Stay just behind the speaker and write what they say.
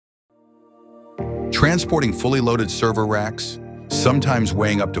Transporting fully loaded server racks, sometimes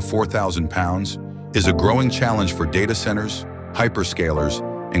weighing up to 4,000 pounds, is a growing challenge for data centers, hyperscalers,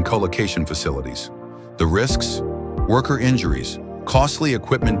 and colocation facilities. The risks? Worker injuries, costly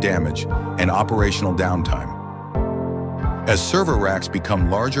equipment damage, and operational downtime. As server racks become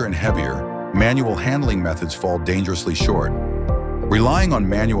larger and heavier, manual handling methods fall dangerously short. Relying on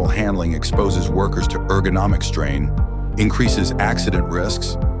manual handling exposes workers to ergonomic strain, increases accident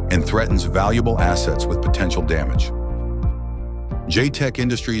risks, and threatens valuable assets with potential damage. Jtec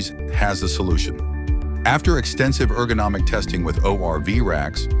Industries has the solution. After extensive ergonomic testing with ORV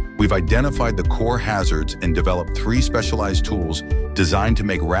racks, we've identified the core hazards and developed 3 specialized tools designed to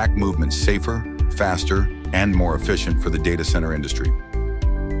make rack movements safer, faster, and more efficient for the data center industry.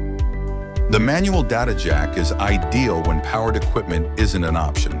 The manual data jack is ideal when powered equipment isn't an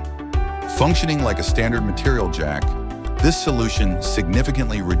option. Functioning like a standard material jack, this solution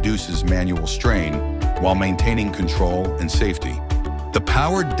significantly reduces manual strain while maintaining control and safety. The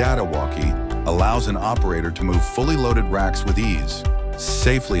powered data walkie allows an operator to move fully loaded racks with ease,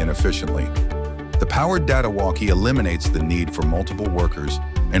 safely and efficiently. The powered data walkie eliminates the need for multiple workers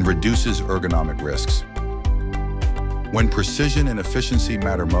and reduces ergonomic risks. When precision and efficiency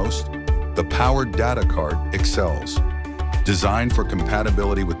matter most, the powered data cart excels. Designed for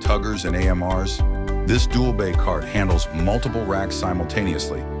compatibility with tuggers and AMRs, this dual-bay cart handles multiple racks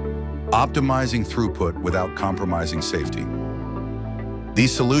simultaneously, optimizing throughput without compromising safety.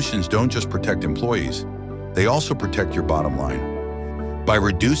 These solutions don't just protect employees, they also protect your bottom line. By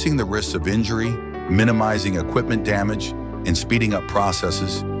reducing the risks of injury, minimizing equipment damage, and speeding up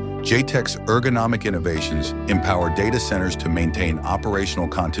processes, Jtec's ergonomic innovations empower data centers to maintain operational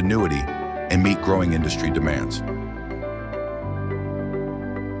continuity and meet growing industry demands.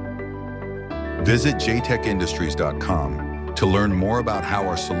 Visit jtecindustries.com to learn more about how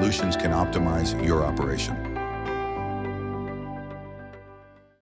our solutions can optimize your operation.